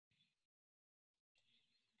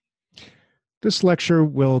This lecture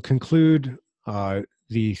will conclude a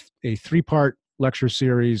three-part lecture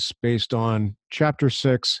series based on Chapter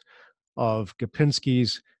 6 of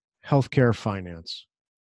Gapenski's Healthcare Finance.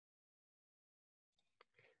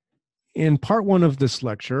 In part one of this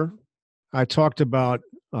lecture, I talked about,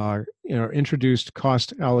 introduced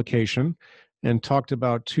cost allocation and talked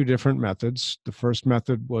about two different methods. The first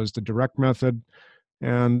method was the direct method,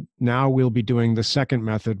 and now we'll be doing the second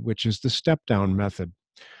method, which is the step-down method.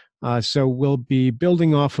 So we'll be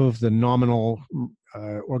building off of the nominal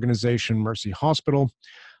organization Mercy Hospital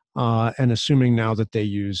and assuming now that they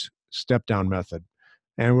use step-down method.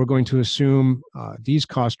 And we're going to assume these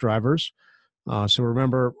cost drivers. So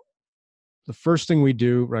remember, the first thing we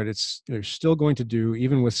do, right, they're still going to do,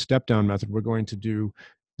 even with step-down method, we're going to do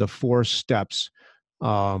the 4 steps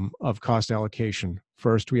of cost allocation.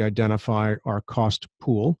 First, we identify our cost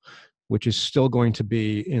pool, which is still going to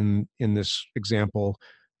be in this example,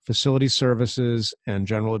 facility services and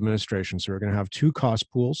general administration. So we're going to have 2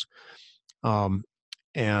 cost pools. So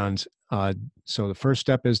the first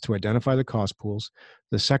step is to identify the cost pools.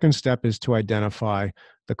 The second step is to identify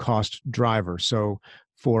the cost driver. So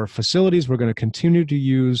for facilities, we're going to continue to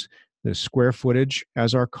use the square footage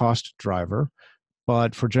as our cost driver.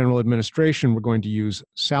 But for general administration, we're going to use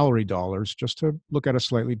salary dollars just to look at a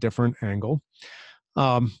slightly different angle.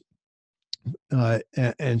 And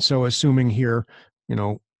so assuming here,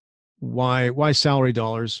 why salary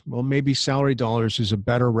dollars? Well, maybe salary dollars is a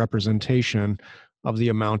better representation of the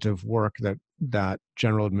amount of work that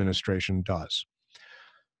general administration does.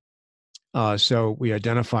 So we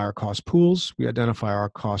identify our cost pools, we identify our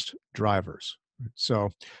cost drivers. So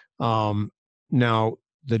now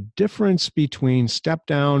the difference between step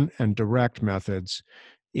down and direct methods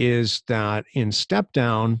is that in step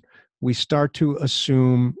down, we start to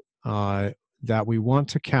assume that we want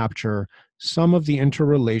to capture some of the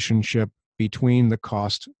interrelationship between the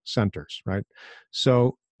cost centers, right?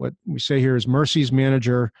 So what we say here is Mercy's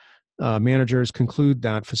managers conclude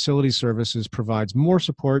that facility services provides more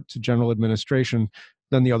support to general administration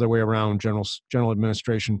than the other way around, general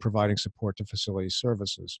administration providing support to facility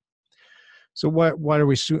services. So why do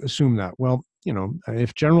we assume that? Well,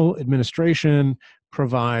 if general administration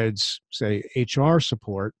provides, say, HR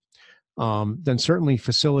support, then certainly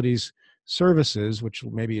facilities services, which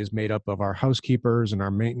maybe is made up of our housekeepers and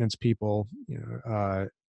our maintenance people,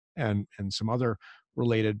 and some other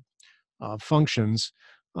related functions,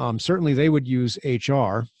 certainly they would use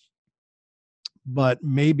HR, but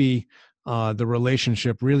maybe the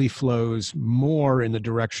relationship really flows more in the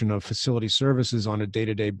direction of facility services on a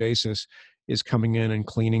day-to-day basis, is coming in and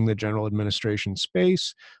cleaning the general administration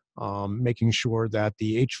space, making sure that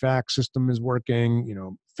the HVAC system is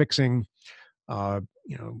working, fixing,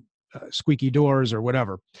 squeaky doors or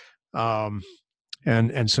whatever.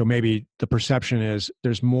 And so maybe the perception is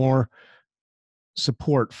there's more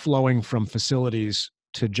support flowing from facilities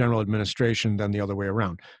to general administration than the other way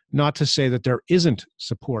around. Not to say that there isn't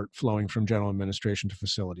support flowing from general administration to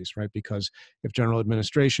facilities, right? Because if general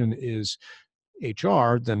administration is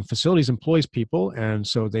HR, then facilities employs people, and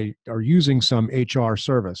so they are using some HR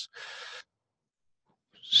service.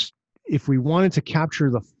 If we wanted to capture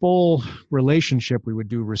the full relationship, we would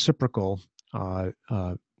do reciprocal,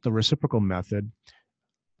 the reciprocal method.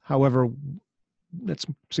 However, that's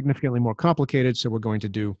significantly more complicated, so we're going to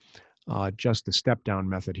do just the step-down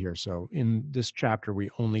method here. So in this chapter, we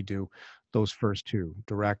only do those first 2,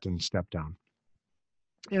 direct and step-down.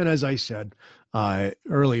 And as I said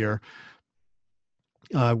earlier,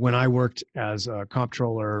 when I worked as a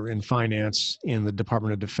comptroller in finance in the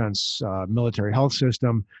Department of Defense military health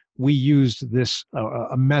system, we used this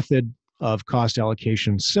a method of cost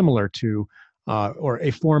allocation similar to, or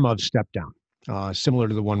a form of step-down, similar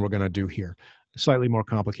to the one we're going to do here. Slightly more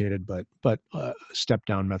complicated, but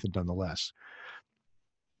step-down method nonetheless.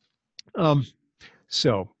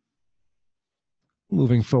 So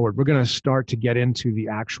moving forward, we're going to start to get into the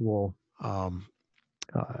actual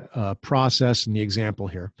process and the example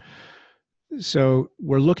here. So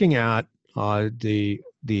we're looking at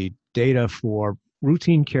the data for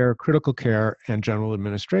routine care, critical care, and general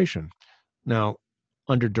administration. Now,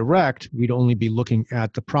 under direct, we'd only be looking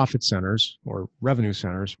at the profit centers or revenue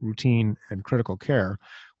centers, routine and critical care.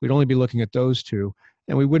 We'd only be looking at those 2,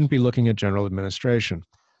 and we wouldn't be looking at general administration.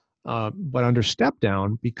 But under step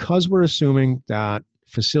down, because we're assuming that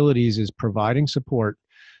facilities is providing support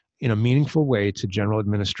in a meaningful way to general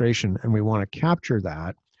administration, and we want to capture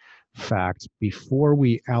that fact before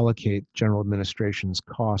we allocate general administration's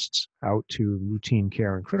costs out to routine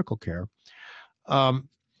care and critical care,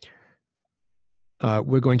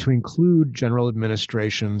 we're going to include general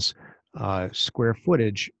administration's square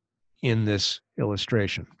footage in this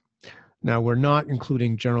illustration. Now, we're not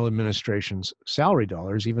including general administration's salary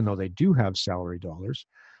dollars, even though they do have salary dollars.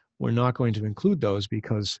 We're not going to include those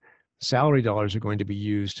because salary dollars are going to be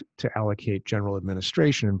used to allocate general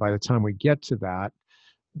administration. And by the time we get to that,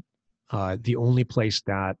 the only place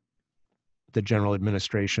that the general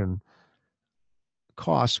administration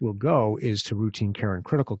costs will go is to routine care and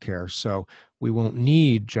critical care. So we won't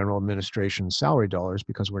need general administration salary dollars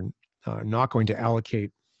because we're not going to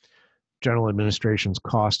allocate general administration's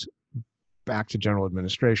cost back to general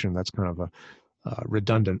administration. That's kind of a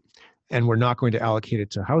redundant. And we're not going to allocate it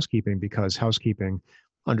to housekeeping because housekeeping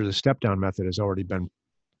under the step-down method has already been,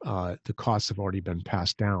 the costs have already been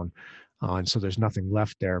passed down. And so there's nothing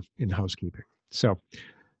left there in housekeeping. So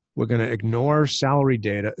we're going to ignore salary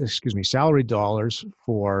dollars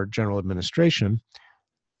for general administration.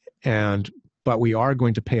 But we are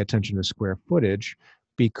going to pay attention to square footage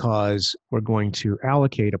because we're going to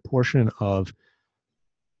allocate a portion of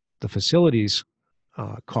the facilities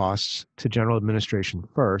costs to general administration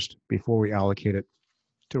first before we allocate it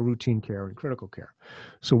to routine care and critical care.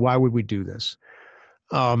 So why would we do this?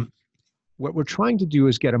 What we're trying to do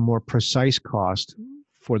is get a more precise cost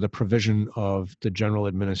for the provision of the general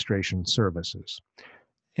administration services.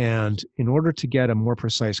 And in order to get a more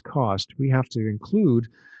precise cost, we have to include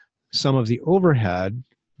some of the overhead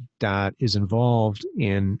that is involved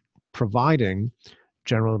in providing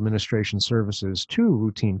general administration services to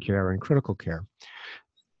routine care and critical care.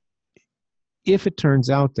 If it turns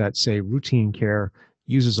out that, say, routine care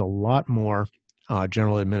uses a lot more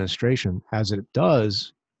general administration, as it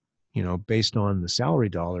does, based on the salary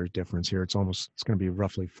dollar difference here, it's going to be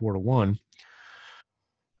roughly 4-to-1.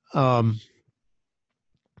 And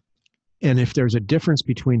if there's a difference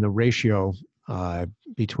between the ratio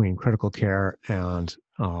between critical care and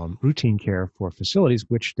routine care for facilities,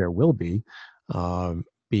 which there will be,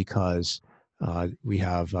 because we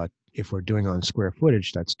have, if we're doing on square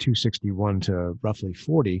footage, that's 261 to roughly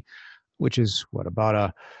 40, which is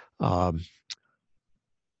about a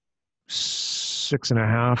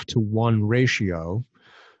 6.5 to 1 ratio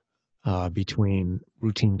between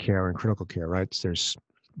routine care and critical care, right? So there's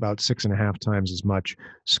about 6.5 times as much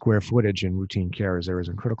square footage in routine care as there is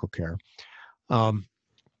in critical care.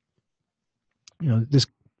 This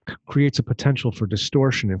creates a potential for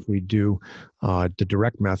distortion if we do the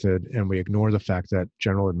direct method and we ignore the fact that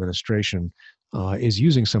general administration is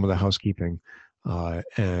using some of the housekeeping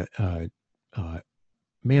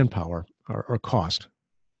manpower or cost.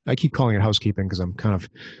 I keep calling it housekeeping because I'm kind of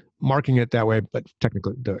marking it that way, but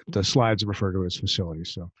technically the slides refer to it as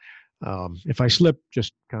facilities. So if I slip,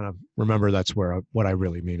 just kind of remember that's what I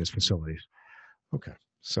really mean is facilities. Okay,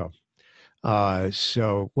 so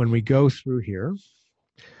when we go through here,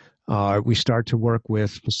 we start to work with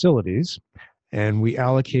facilities and we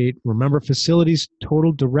allocate, remember, facilities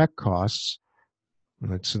total direct costs.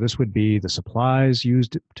 So this would be the supplies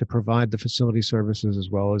used to provide the facility services, as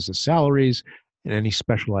well as the salaries and any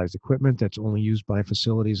specialized equipment that's only used by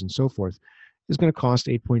facilities and so forth, is going to cost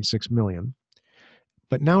 $8.6 million.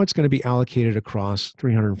 But now it's going to be allocated across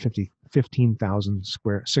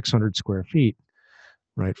 315,600 square feet,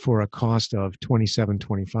 right, for a cost of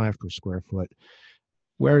 $27.25 per square foot.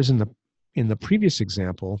 Whereas in the previous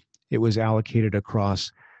example, it was allocated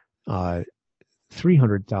across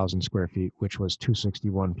 300,000 square feet, which was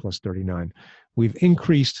 261 plus 39. We've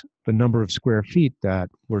increased the number of square feet that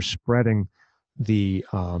we're spreading the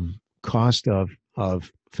cost of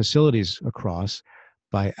facilities across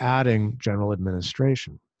by adding general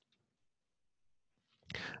administration.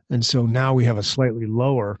 And so now we have a slightly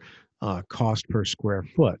lower cost per square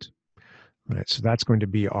foot, right? So that's going to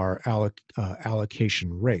be our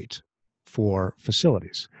allocation rate for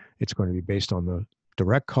facilities. It's going to be based on the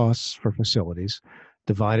direct costs for facilities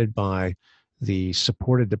divided by the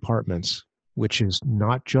supported departments, which is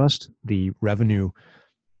not just the revenue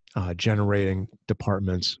generating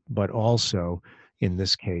departments, but also, in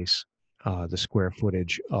this case, the square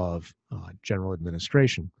footage of general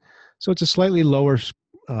administration. So it's a slightly lower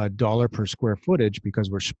dollar per square footage because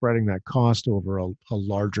we're spreading that cost over a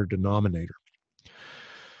larger denominator.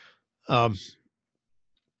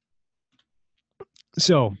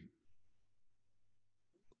 So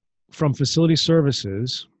from facility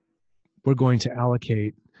services, we're going to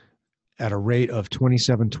allocate at a rate of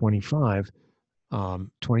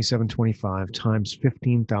 $27.25 times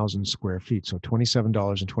 15,000 square feet. So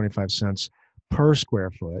 $27.25 per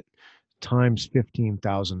square foot times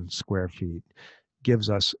 15,000 square feet gives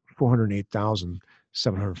us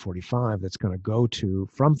 408,745 that's going to go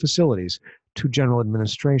from facilities to general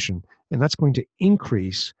administration. And that's going to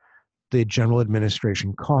increase the general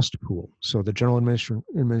administration cost pool. So the general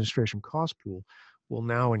administration cost pool will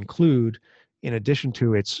now include, in addition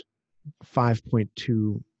to its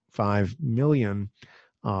 5.25 million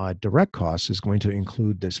direct costs, is going to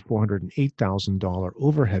include this $408,000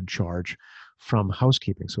 overhead charge from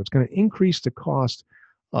housekeeping. So it's going to increase the cost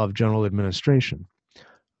of general administration.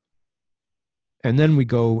 And then we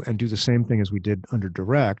go and do the same thing as we did under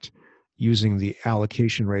direct, using the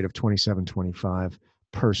allocation rate of 27.25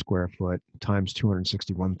 per square foot times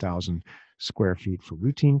 261,000 square feet for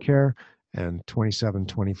routine care, and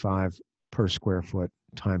 27.25 per square foot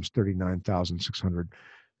times 39,600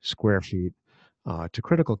 square feet to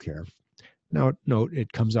critical care. Now, note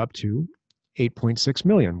it comes up to 8.6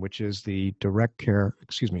 million, which is the direct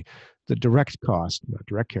cost, not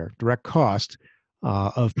direct care, direct cost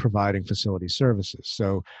of providing facility services.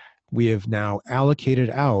 So we have now allocated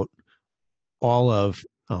out all of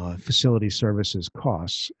facility services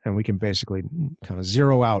costs, and we can basically kind of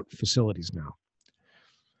zero out facilities now.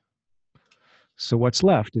 So what's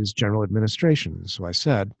left is general administration. So I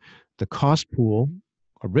said the cost pool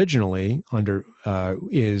originally under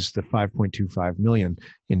is the 5.25 million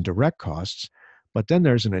in direct costs, but then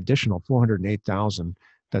there's an additional 408,000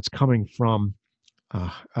 that's coming from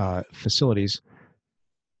facilities.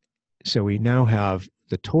 So we now have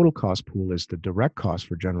the total cost pool is the direct cost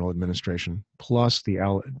for general administration plus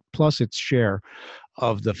its share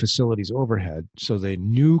of the facility's overhead. So the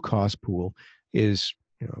new cost pool is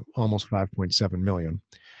almost 5.7 million.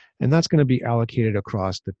 And that's going to be allocated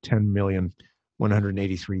across the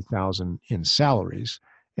 10,183,000 in salaries.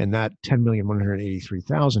 And that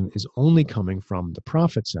 10,183,000 is only coming from the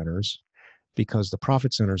profit centers, because the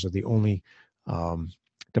profit centers are the only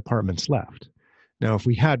departments left. Now, if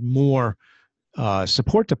we had more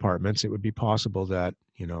support departments, it would be possible that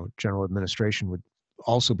general administration would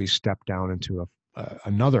also be stepped down into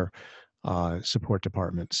another support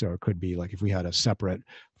department. So it could be like if we had a separate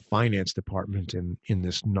finance department in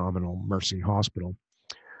this nominal Mercy hospital,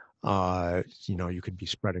 you could be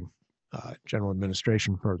spreading general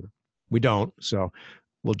administration further. We don't, so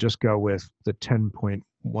we'll just go with the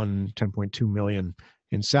 10.2 million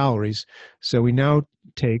in salaries. So we now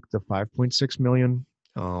take the 5.6 million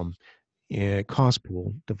cost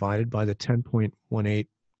pool divided by the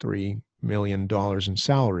 $10.183 million in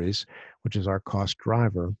salaries, which is our cost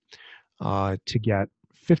driver, to get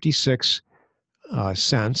 56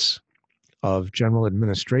 cents of general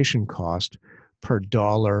administration cost per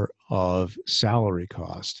dollar of salary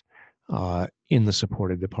cost in the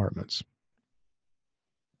supported departments.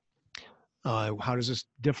 How does this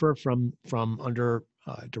differ from under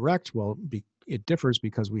direct? Well, it differs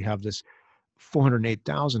because we have this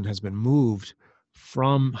 408,000 has been moved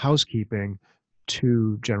from housekeeping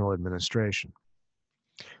to general administration.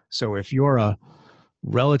 So if you're a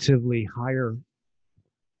relatively higher,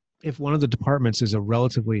 if one of the departments is a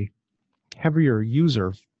relatively heavier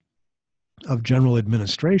user of general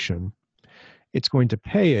administration, it's going to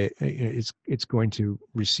pay it's going to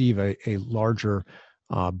receive a larger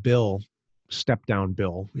bill, step down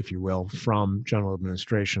bill, if you will, from general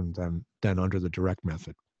administration than under the direct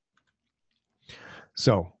method.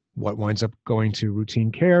 So what winds up going to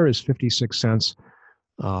routine care is 56 cents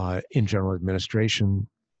in general administration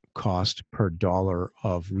cost per dollar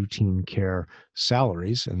of routine care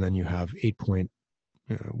salaries, and then you have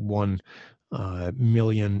 8.1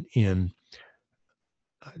 million in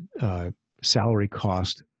salary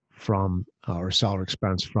cost from or salary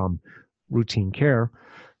expense from routine care.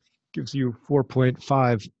 Gives you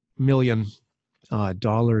 4.5 million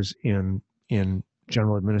dollars in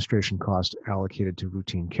general administration cost allocated to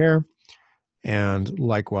routine care. And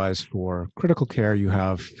likewise for critical care, you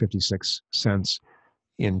have 56 cents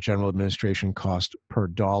in general administration cost per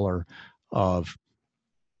dollar of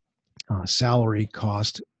salary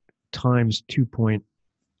cost times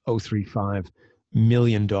 $2.035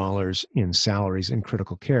 million in salaries in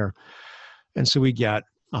critical care. And so we get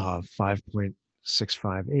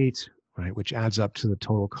 5.658, right, which adds up to the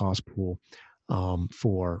total cost pool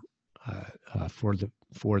for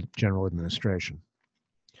general administration.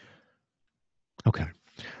 Okay,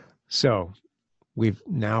 so we've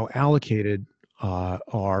now allocated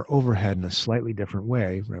our overhead in a slightly different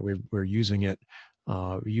way, right? We're using it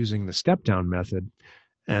using the step down method,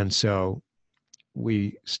 and so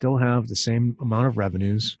we still have the same amount of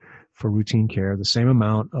revenues for routine care, the same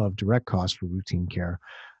amount of direct costs for routine care.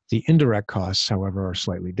 The indirect costs, however, are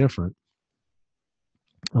slightly different.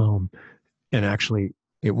 And actually,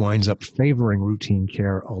 it winds up favoring routine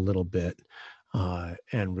care a little bit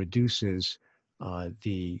and reduces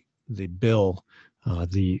the bill,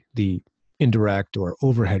 the indirect or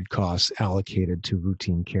overhead costs allocated to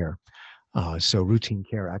routine care. So routine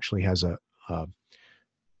care actually has a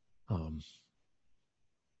um,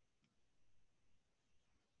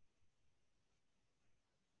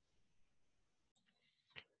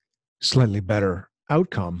 slightly better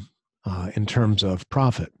outcome in terms of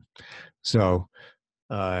profit. So,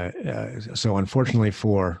 so unfortunately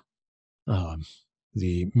for um,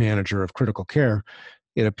 the manager of critical care,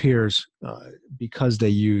 it appears because they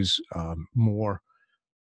use more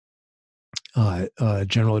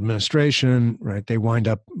general administration, right? They wind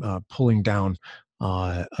up pulling down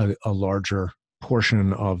a larger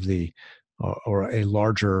portion of the or a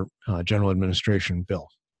larger general administration bill.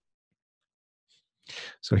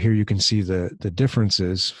 So here you can see the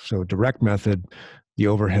differences. So direct method, the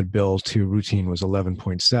overhead bill to routine was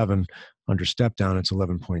 11.7. Under step down, it's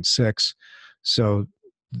 11.6. So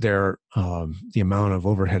the amount of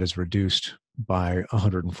overhead is reduced by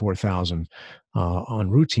 104,000 on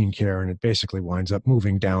routine care, and it basically winds up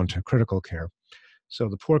moving down to critical care. So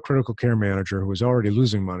the poor critical care manager who was already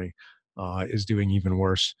losing money is doing even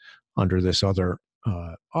worse under this other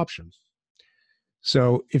option.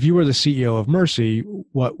 So, if you were the CEO of Mercy,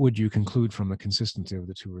 what would you conclude from the consistency of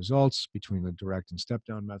the two results between the direct and step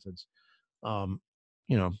down methods? Um,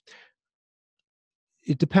 you know,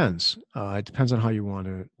 it depends. It depends on how you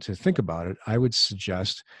want to think about it. I would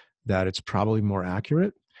suggest that it's probably more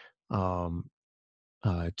accurate um,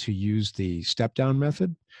 to use the step down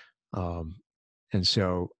method. Um, and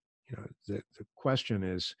so, the question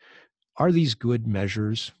is, are these good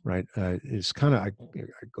measures, right? It's kind of, I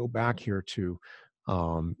go back here to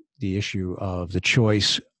the issue of the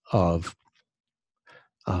choice of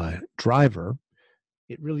driver.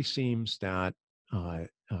 It really seems that uh,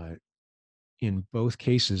 uh, in both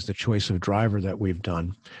cases, the choice of driver that we've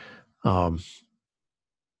done um,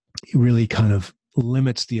 really kind of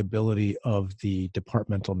limits the ability of the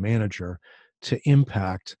departmental manager to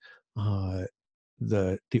impact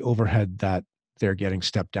the overhead that they're getting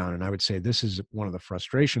stepped down. And I would say this is one of the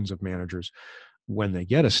frustrations of managers when they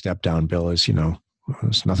get a step down bill is,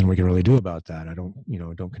 there's nothing we can really do about that. I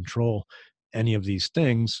don't control any of these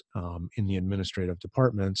things in the administrative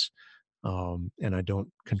departments. And I don't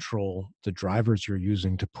control the drivers you're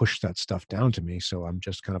using to push that stuff down to me. So I'm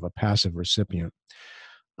just kind of a passive recipient.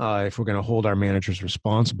 If we're going to hold our managers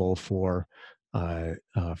responsible for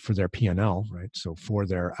their P&L, right? So for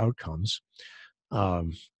their outcomes,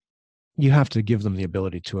 um, you have to give them the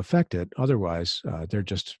ability to affect it. Otherwise, they're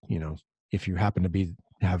just, if you happen to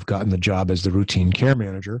have gotten the job as the routine care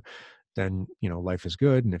manager, then life is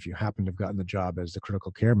good. And if you happen to have gotten the job as the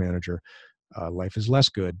critical care manager, life is less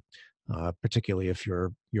good. Particularly if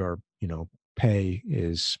your pay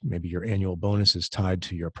is maybe your annual bonus is tied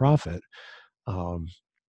to your profit. Um,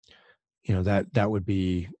 that would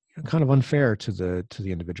be kind of unfair to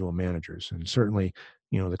the individual managers, and certainly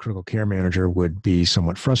the critical care manager would be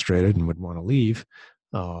somewhat frustrated and would want to leave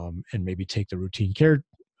and maybe take the routine care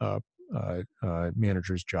uh,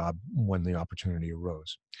 manager's job when the opportunity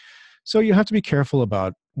arose. So you have to be careful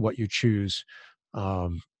about what you choose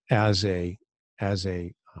um, as a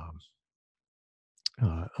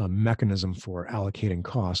mechanism for allocating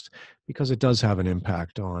cost, because it does have an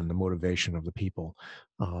impact on the motivation of the people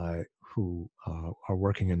who are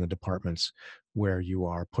working in the departments where you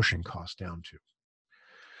are pushing costs down to.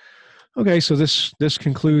 Okay, so this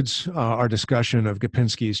concludes our discussion of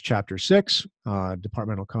Gapenski's Chapter 6,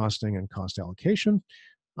 Departmental Costing and Cost Allocation.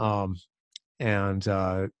 Um, and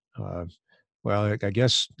well, I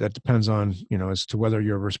guess that depends on, as to whether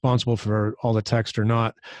you're responsible for all the text or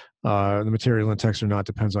not. The material in text or not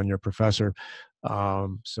depends on your professor.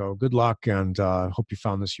 So good luck, and hope you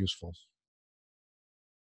found this useful.